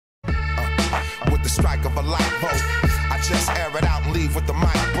with the strike of a light bulb. I just air it out and leave with the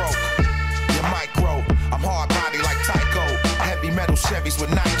mic broke. Your micro, I'm hard body like Tycho. Heavy metal Chevys with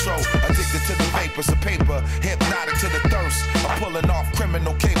nitro. Addicted to the vapors of paper. Hypnotic to the thirst of pulling off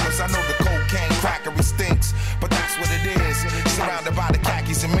criminal capers. I know the cocaine crackery stinks, but that's what it is. Surrounded by the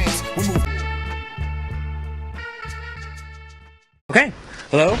khakis and minks, we move. Okay,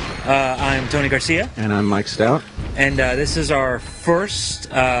 hello, I'm Tony Garcia. And I'm Mike Stout. And this is our first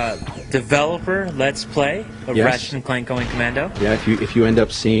developer Let's Play of Ratchet Clank Going Commando. Yeah, if you end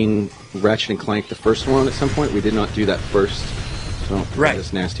up seeing Ratchet Clank, the first one at some point, we did not do that first. So don't put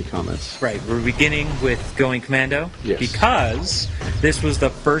us nasty comments. Right, we're beginning with Going Commando because this was the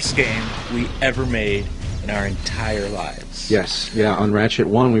first game we ever made in our entire lives. Yes, yeah, on Ratchet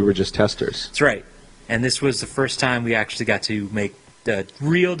 1 we were just testers. That's right. And this was the first time we actually got to make the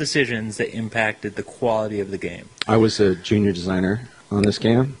real decisions that impacted the quality of the game. I was a junior designer on this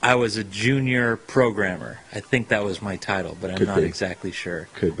game. I was a junior programmer. I think that was my title, but I'm not exactly sure.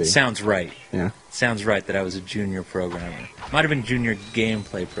 Could be. Sounds right. Yeah. Sounds right that I was a junior programmer. Might have been junior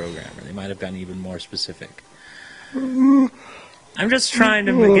gameplay programmer. They might have gotten even more specific. I'm just trying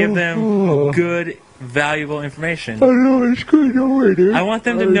to give them good, valuable information. I know, it's good. Don't worry, dude. I want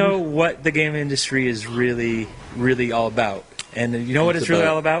them to know what the game industry is really all about. And you know what it's really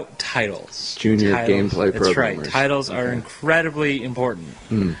all about? Titles. Junior gameplay programmers. That's right. Titles are incredibly important.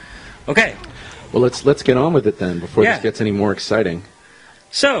 Okay. Well, let's get on with it then before this gets any more exciting.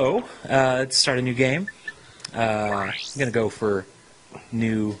 So, let's start a new game. I'm going to go for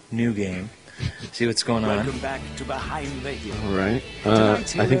new game. See what's going on. Welcome back to Behind the Hill. All right.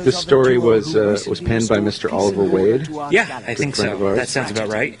 I think this story was penned by Mr. Oliver Wade. Yeah, I think so. That sounds about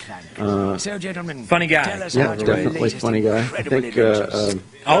right. So, gentlemen, funny guy. Yeah, definitely funny guy. I think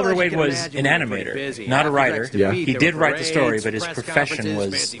Oliver Wade was an animator, not a writer. Yeah. He did write the story, but his profession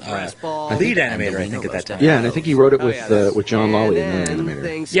was lead animator, I think, at that time. Yeah, and I think he wrote it with John Lawley, another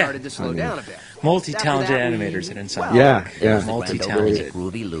animator. Yeah. Multi-talented animators at Insomniac. Yeah. Multi-talented.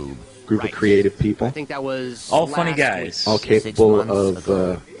 Group of creative people. I think that was all funny guys. All capable of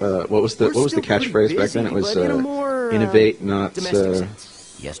what was the catchphrase back then? It was innovate, not.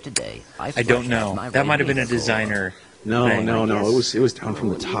 Yesterday, I don't know. That might have been a designer. No. It was down from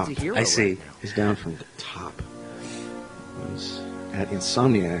the top. I see. It was down from the top. It was at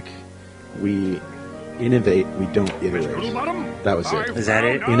Insomniac, we innovate, we don't iterate. That was it. Is that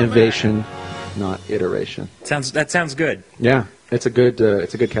it? Innovation, not iteration. That sounds good. Yeah, it's a good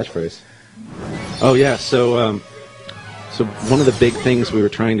catchphrase. Oh yeah, so one of the big things we were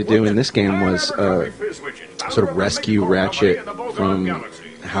trying to do in this game was sort of rescue Ratchet from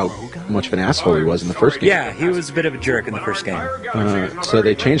how much of an asshole he was in the first game. Yeah, he was a bit of a jerk in the first game. So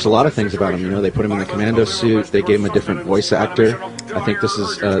they changed a lot of things about him. You know, they put him in the commando suit. They gave him a different voice actor. I think this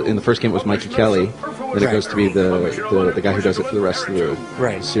is in the first game it was Mikey Kelly. Then it goes to be the guy who does it for the rest of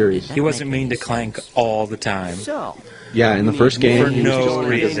the series. He wasn't mean to Clank all the time. Yeah, in the first game, for no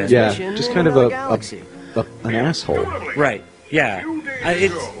reason. Yeah, just kind of an asshole. Right. Yeah. I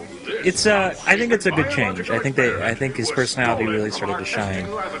think it's a good change. I think his personality really started to shine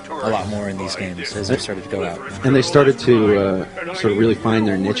a lot more in these games as they started to go out. And they started to sort of really find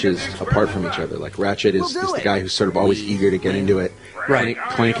their niches apart from each other. Like Ratchet is the guy who's sort of always eager to get into it. Right.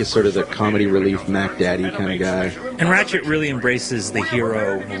 Clank is sort of the comedy relief Mac Daddy kind of guy. And Ratchet really embraces the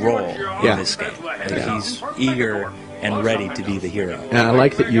hero role in this game. Like he's eager and ready to be the hero. And I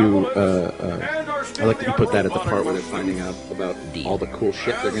like that you put that at the part where they're finding out about all the cool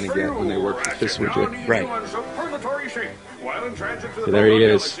shit they're going to get when they work with this widget. Right. So there he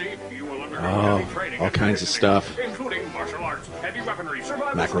is. Oh, all kinds of stuff.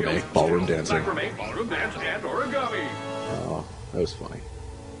 Macrame, ballroom dancing. Oh, that was funny.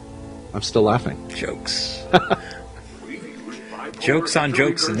 I'm still laughing. Jokes. Jokes on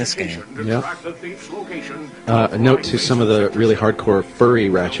jokes in this game. Yeah. A note to some of the really hardcore furry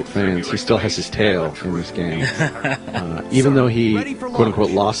Ratchet fans, he still has his tail in this game. Even though he,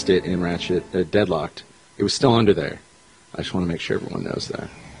 quote-unquote, lost it in Ratchet, deadlocked, it was still under there. I just want to make sure everyone knows that.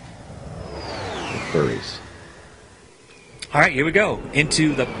 Furries. All right, here we go.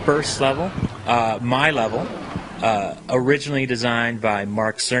 Into the first level, my level, originally designed by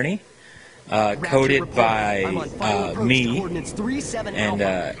Mark Cerny. Coded by me, and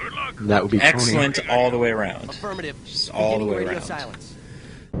that would be excellent all the way around. Just all the way around.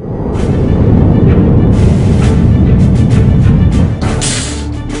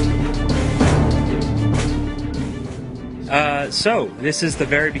 So this is the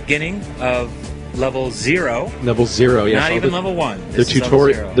very beginning of level 0. Level 0, yes. Not even level 1. The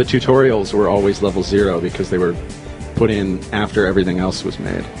tutorials were always level 0 because they were put in after everything else was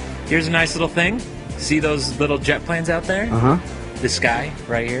made. Here's a nice little thing. See those little jet planes out there? Uh-huh. This guy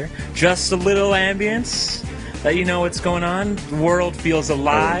right here. Just a little ambience. Let you know what's going on. The world feels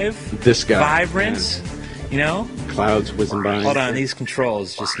alive. This guy. Vibrant. You know? Clouds whizzing by. Hold on, these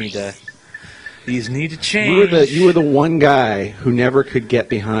controls just need to... These need to change. You were the one guy who never could get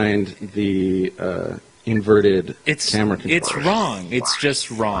behind the inverted camera controller. It's wrong. It's just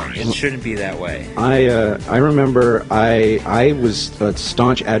wrong. It shouldn't be that way. I remember I was a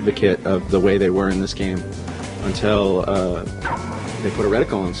staunch advocate of the way they were in this game until they put a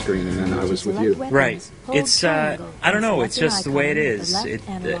reticle on screen, and then I was with you. Right. It's I don't know. It's just the way it is.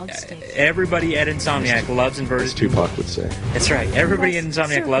 Everybody at Insomniac loves inverted. As Tupac would say. That's right. Everybody at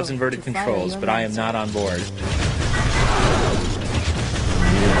Insomniac loves inverted controls, but I am not on board.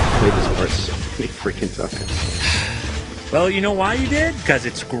 I played this part so many freaking times. Well, you know why you did? Because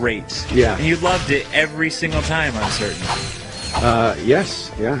it's great. Yeah. And you loved it every single time, I'm certain.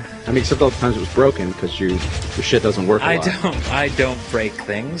 Yes, yeah. I mean, except all the times it was broken because your shit doesn't work a lot. I don't break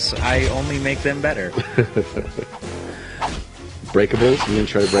things. I only make them better. Breakables? You didn't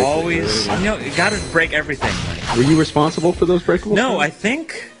try to break Always. You know, you gotta break everything, Mike. Were you responsible for those breakables? No, I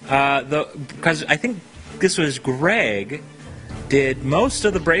think because I think this was Greg did most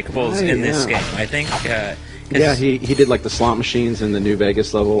of the breakables in this game. I think. Yeah, he did like the slot machines in the New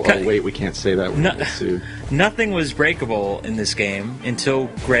Vegas level. Oh wait, we can't say that. Nothing was breakable in this game until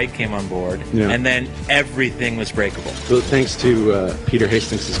Greg came on board, and then everything was breakable. So thanks to Peter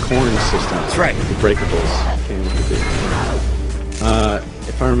Hastings' corn system. That's right. The breakables came to be.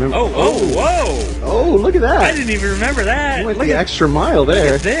 If I remember. Oh, look at that! I didn't even remember that. You went the extra mile there.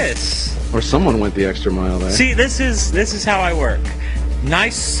 Look at this. Or someone went the extra mile there. See, this is how I work.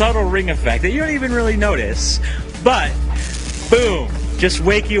 Nice subtle ring effect that you don't even really notice, but boom, just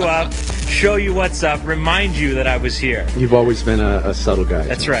wake you up, show you what's up, remind you that I was here. You've always been a subtle guy.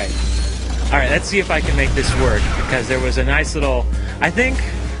 That's right. All right, let's see if I can make this work, because there was a nice little... I think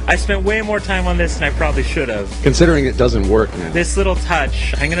I spent way more time on this than I probably should have. Considering it doesn't work now. This little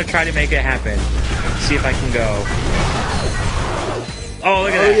touch, I'm going to try to make it happen. See if I can go. Oh,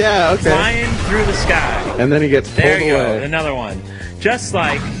 look at that. Yeah, okay. Flying through the sky. And then he gets pulled There you away. go, another one. Just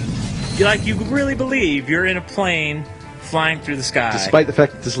like you really believe you're in a plane flying through the sky. Despite the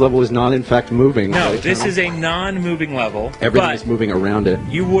fact that this level is not in fact moving. No, this is a non-moving level. Everything is moving around it.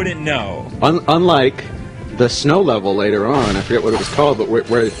 You wouldn't know. Unlike the snow level later on, I forget what it was called, but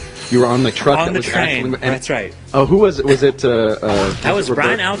where you were on the truck on that the was train. actually... That's right. Oh, who was it? Was it... that was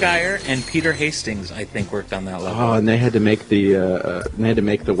Brian Algier and Peter Hastings, I think, worked on that level. Oh, and they had to make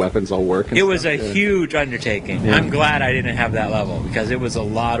the weapons all work. It was a huge undertaking. Yeah. I'm glad I didn't have that level, because it was a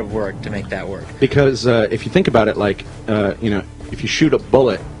lot of work to make that work. Because if you think about it, like if you shoot a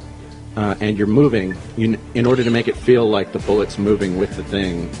bullet and you're moving, in order to make it feel like the bullet's moving with the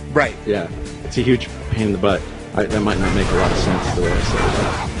thing. Right. Yeah, it's a huge pain in the butt. That might not make a lot of sense the way I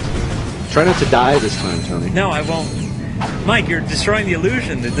said it. Try not to die this time, Tony. No, I won't. Mike, you're destroying the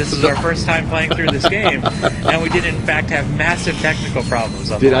illusion that this is our first time playing through this game, and we did in fact have massive technical problems.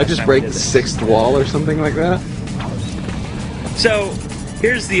 Did I just break the sixth wall or something like that? So,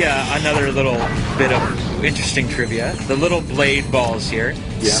 here's the another little bit of interesting trivia. The little blade balls here.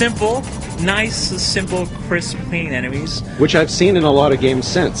 Yeah. Simple, nice, simple, crisp, clean enemies. Which I've seen in a lot of games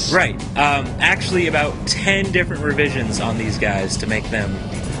since. Right. Actually, about 10 different revisions on these guys to make them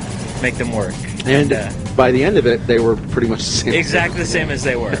work. And by the end of it, they were pretty much the same. Exactly the same as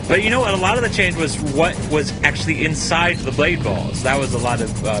they were. But you know what? A lot of the change was what was actually inside the blade balls. That was a lot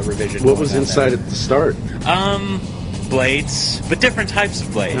of revision. What was inside at the start? Blades, but different types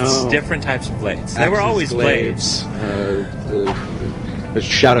of blades. Oh. Different types of blades. They were always blades.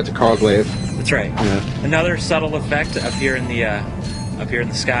 Shout out to Carl Glaive. That's right. Yeah. Another subtle effect up here in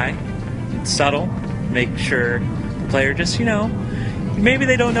the sky. It's subtle. Make sure the player just maybe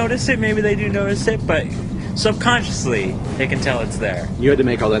they don't notice it, maybe they do notice it, but subconsciously they can tell it's there. You had to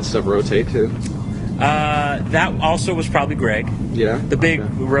make all that stuff rotate too? That also was probably Greg. Yeah. The big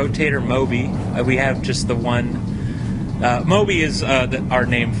rotator Moby. We have just the one. Moby is our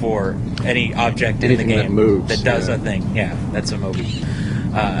name for any object in the game that moves, that does a thing. Yeah, that's a Moby.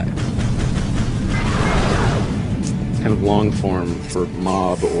 Kind of long form for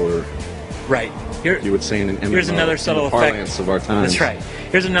mob or... Right. You would say in an MMO, here's another subtle parlance effect of our times. That's right.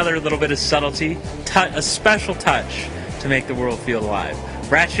 Here's another little bit of subtlety, a special touch to make the world feel alive.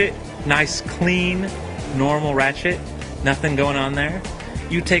 Ratchet, nice, clean, normal Ratchet, nothing going on there.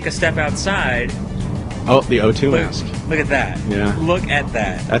 You take a step outside. Oh, the O2 mask. Look at that. Yeah. Look at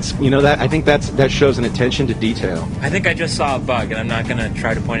that. That's that. I think that shows an attention to detail. I think I just saw a bug, and I'm not going to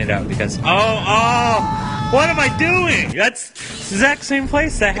try to point it out because What am I doing? That's the exact same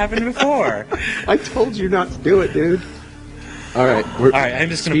place that happened before. I told you not to do it, dude. All right. All right, I'm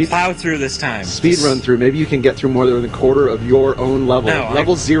just going to plow through this time. Speed run through. Maybe you can get through more than a quarter of your own level. No,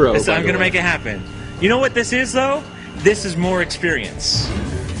 level 0. I'm going to make it happen. You know what this is, though? This is more experience.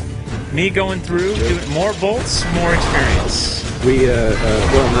 Me going through, doing more bolts, more experience.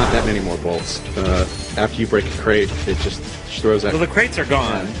 Well, not that many more bolts. After you break a crate, it just throws out. Well, the crates are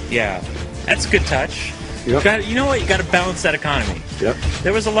gone. Yeah. That's a good touch. Yep. You know what? You got to balance that economy. Yep.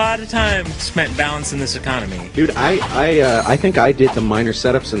 There was a lot of time spent balancing this economy. Dude, I think I did the minor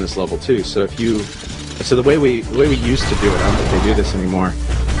setups in this level too. So the way we used to do it, I don't think they do this anymore,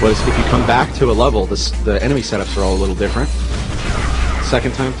 was if you come back to a level, the enemy setups are all a little different.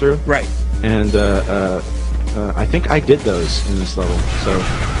 Second time through. Right. And I think I did those in this level. So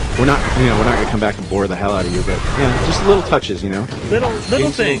we're not gonna come back and bore the hell out of you, but yeah, just little touches, Little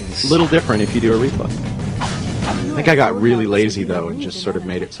things. Little different if you do a replay. I think I got really lazy though and just sort of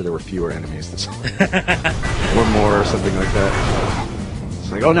made it so there were fewer enemies this or more or something like that.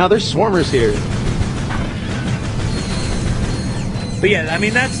 It's like, oh, now there's swarmers here. But yeah, I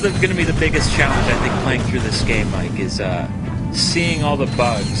mean that's going to be the biggest challenge I think playing through this game, Mike, is seeing all the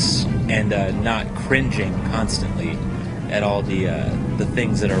bugs and not cringing constantly at all the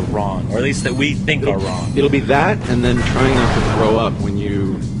things that are wrong, or at least that we think are wrong. It'll be that, and then trying not to throw up when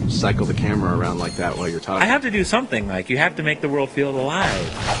you cycle the camera around like that while you're talking. I have to do something, like you have to make the world feel alive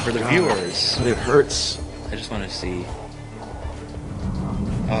for the viewers. But it hurts. I just want to see.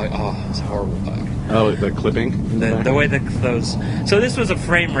 Oh, it's a horrible bug. Oh, the clipping? The way that those... So this was a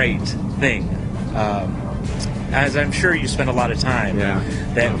frame rate thing. As I'm sure you spent a lot of time. Yeah.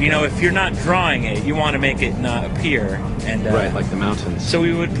 That, if you're not drawing it, you want to make it not appear. And right, like the mountains. So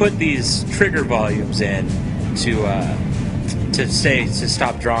we would put these trigger volumes in to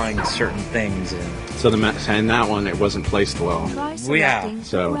stop drawing certain things. So in that one, it wasn't placed well. Yeah.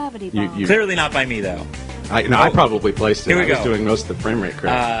 So you clearly not by me though. I probably placed it. Here we go. I was doing most of the frame rate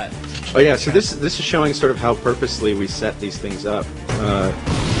crap. Oh yeah, so this is showing sort of how purposely we set these things up.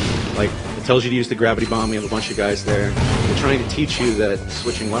 Like it tells you to use the gravity bomb. We have a bunch of guys there. We're trying to teach you that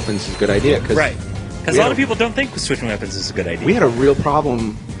switching weapons is a good idea. Right. Because a lot of people don't think switching weapons is a good idea. We had a real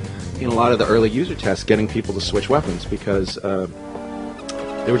problem in a lot of the early user tests getting people to switch weapons because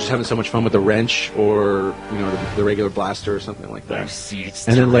they were just having so much fun with the wrench or the regular blaster or something like that.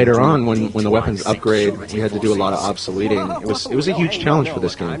 And then later on, when the weapons upgrade, we had to do a lot of obsoleting. It was a huge challenge for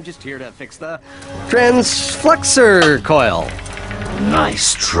this game. I'm just here to fix the transflexor coil.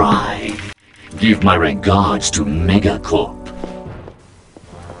 Nice try. Give my regards to Megacorp.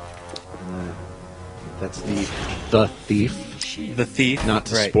 That's the thief. The thief. Not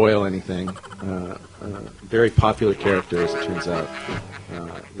to spoil anything. Very popular character, as it turns out.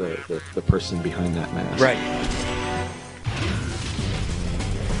 The person behind that mask. Right.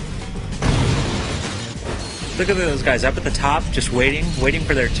 Look at those guys up at the top, just waiting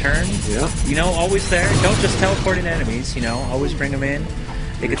for their turn. Yeah. Always there. Don't just teleport in enemies. Always bring them in.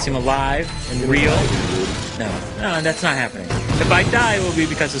 They could seem alive and real. No, that's not happening. If I die, it will be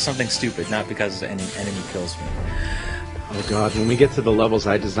because of something stupid, not because any enemy kills me. Oh god, when we get to the levels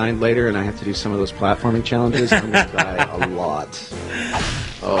I designed later and I have to do some of those platforming challenges, I'm going to die a lot.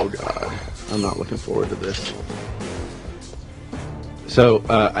 Oh god, I'm not looking forward to this. So,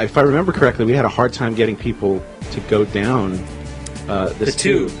 if I remember correctly, we had a hard time getting people to go down this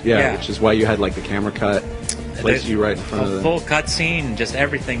tube. Yeah, which is why you had like the camera cut, place you right in front of the full cutscene, just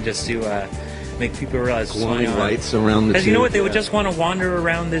everything, just to make people realize what's glowing going on. Lights around the tube. Because you know what, they would just want to wander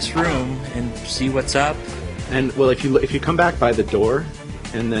around this room and see what's up. And well, if you come back by the door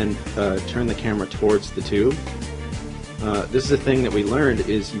and then turn the camera towards the tube, this is a thing that we learned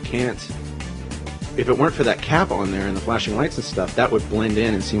is you can't. If it weren't for that cap on there and the flashing lights and stuff, that would blend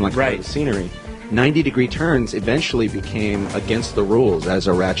in and seem like part of the scenery. 90-degree turns eventually became against the rules as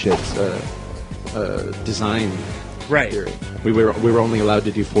a Ratchet design theory. We were only allowed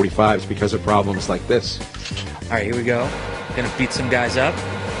to do 45s because of problems like this. All right, here we go. Gonna beat some guys up.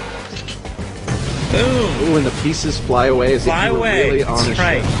 Boom! Ooh, and the pieces fly away as if you were really on a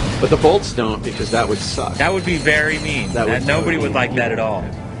right. ship. But the bolts don't, because that would suck. That would be very mean. Nobody would like that at all.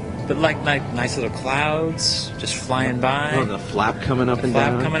 But like nice little clouds just flying by. Oh, the flap coming up and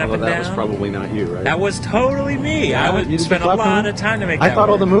down. That was probably not you, right? That was totally me. Yeah, I would spend a lot of time to make that I thought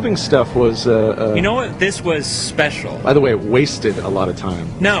all work. the moving stuff was... you know what? This was special. By the way, it wasted a lot of time.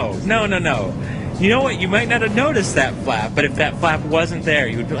 No. You know what? You might not have noticed that flap, but if that flap wasn't there,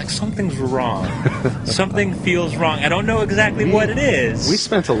 you would be like, something's wrong. Something feels wrong. I don't know exactly what it is. We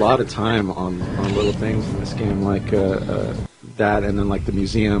spent a lot of time on little things in this game, like that, and then like the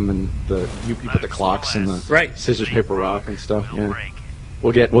museum and you put the clocks and the Right. scissors, paper, rock and stuff. Yeah.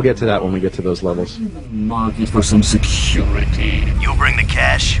 We'll get to that when we get to those levels. Market for some security. You bring the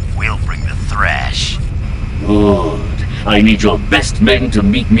cash, we'll bring the thrash. Good. I need your best men to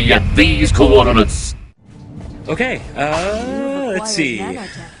meet me at these coordinates. Okay, let's see.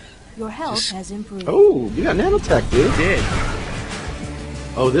 Your health has improved. Oh, you got nanotech, dude. Did.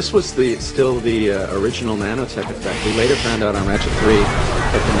 Oh, this was still the original nanotech effect. We later found out on Ratchet 3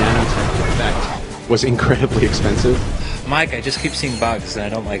 that the nanotech effect was incredibly expensive. Mike, I just keep seeing bugs, and I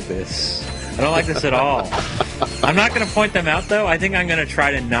don't like this. I don't like this at all. I'm not going to point them out, though. I think I'm going to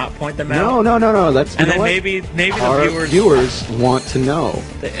try to not point them out. No. That's and then maybe our the viewers want to know.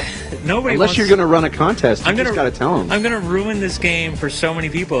 Nobody. Unless you're going to run a contest, you just got to tell them. I'm going to ruin this game for so many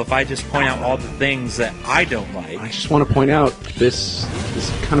people if I just point out all the things that I don't like. I just want to point out this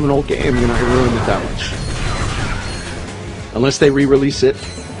is kind of an old game. You're not going to ruin it that much. Unless they re-release it.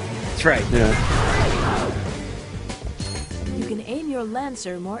 That's right. Yeah. You can aim your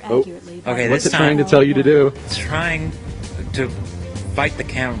Lancer more accurately. Okay, What's this it time trying to tell you to do? it's trying to fight the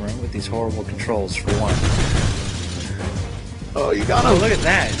camera with these horrible controls for one. Oh, you got Oh, him. look at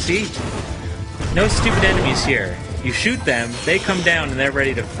that. See? No stupid enemies here. You shoot them, they come down, and they're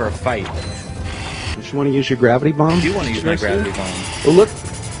ready for a fight. You want to use your gravity bomb? I do want to use my gravity bomb. Oh, look.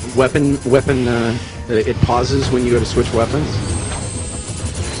 Weapon, it pauses when you go to switch weapons.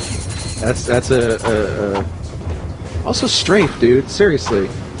 That's also strafe, dude. Seriously.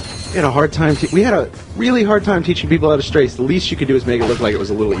 We had a hard time. We had a really hard time teaching people how to strafe. The least you could do is make it look like it was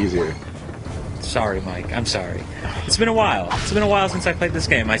a little easier. Sorry, Mike. I'm sorry. It's been a while. It's been a while since I played this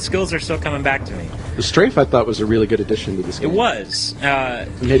game. My skills are still coming back to me. The strafe, I thought, was a really good addition to this game. It was.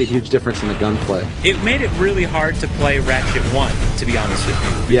 It made a huge difference in the gunplay. It made it really hard to play Ratchet 1, to be honest with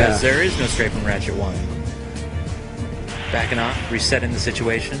you. Because there is no strafe in Ratchet 1. Backing off, resetting the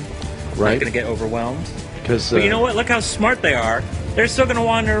situation. Right. Not going to get overwhelmed. Because, but you know what? Look how smart they are. They're still going to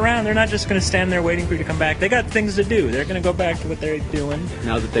wander around. They're not just going to stand there waiting for you to come back. They got things to do. They're going to go back to what they're doing.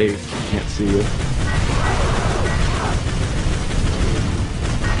 Now that they can't see you.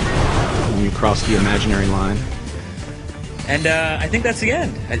 When you cross the imaginary line. And I think that's the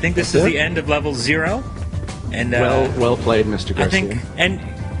end. I think this is the end of level 0. And well played, Mr. Garcia. I think, and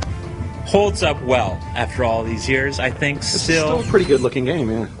holds up well after all these years. I think It's still a pretty good looking game,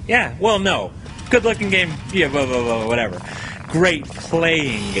 yeah. Yeah, well, no. Good looking game, yeah, whatever. Great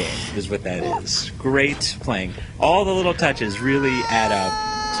playing game is what that is. Great playing. All the little touches really add up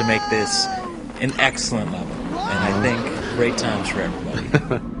to make this an excellent level. And I think great times for everybody.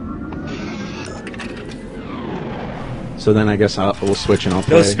 So then I guess we'll switch and I'll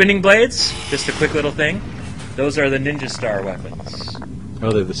play. Those spinning blades, just a quick little thing, those are the Ninja Star weapons.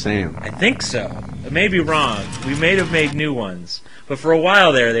 Oh, they're the same. I think so. I may be wrong. We may have made new ones. But for a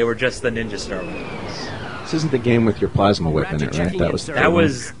while there, they were just the Ninja Star weapons. This isn't the game with your plasma whip in it, right? That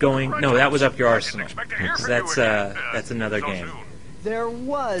was up your arsenal. That's another game. There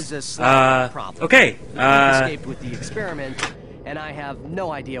was a slight problem. Okay. Escaped with the experiment, and I have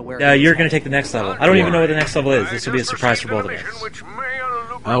no idea where. You're going to take the next level. I don't even know what the next level is. This will be a surprise for both of us.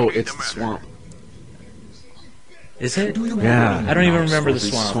 Oh, it's the swamp. Is it? Yeah. I don't even remember the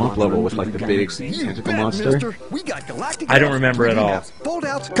swamp Level with like the big tentacle monster. We got galactic. I don't remember at all.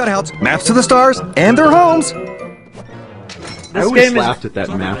 Foldouts, cutouts, maps to the stars and their homes. I always laughed at that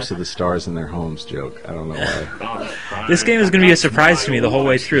maps of the stars and their homes joke. I don't know why. This game is going to be a surprise to me the whole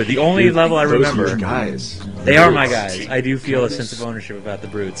way through. The only level I remember. Those guys. They are my guys. I do feel a sense of ownership about the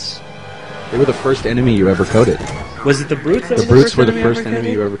brutes. They were the first enemy you ever coded. Was it the brutes? The brutes were the first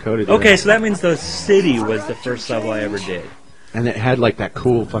enemy you ever coded. Okay, so that means the city was the first level I ever did. And it had like that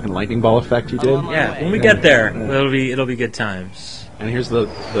cool fucking lightning ball effect you did. Yeah, when we get there, it'll be good times. And here's the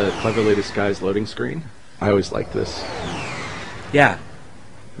cleverly disguised loading screen. I always liked this. Yeah.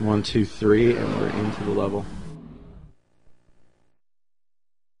 1, 2, 3, and we're into the level.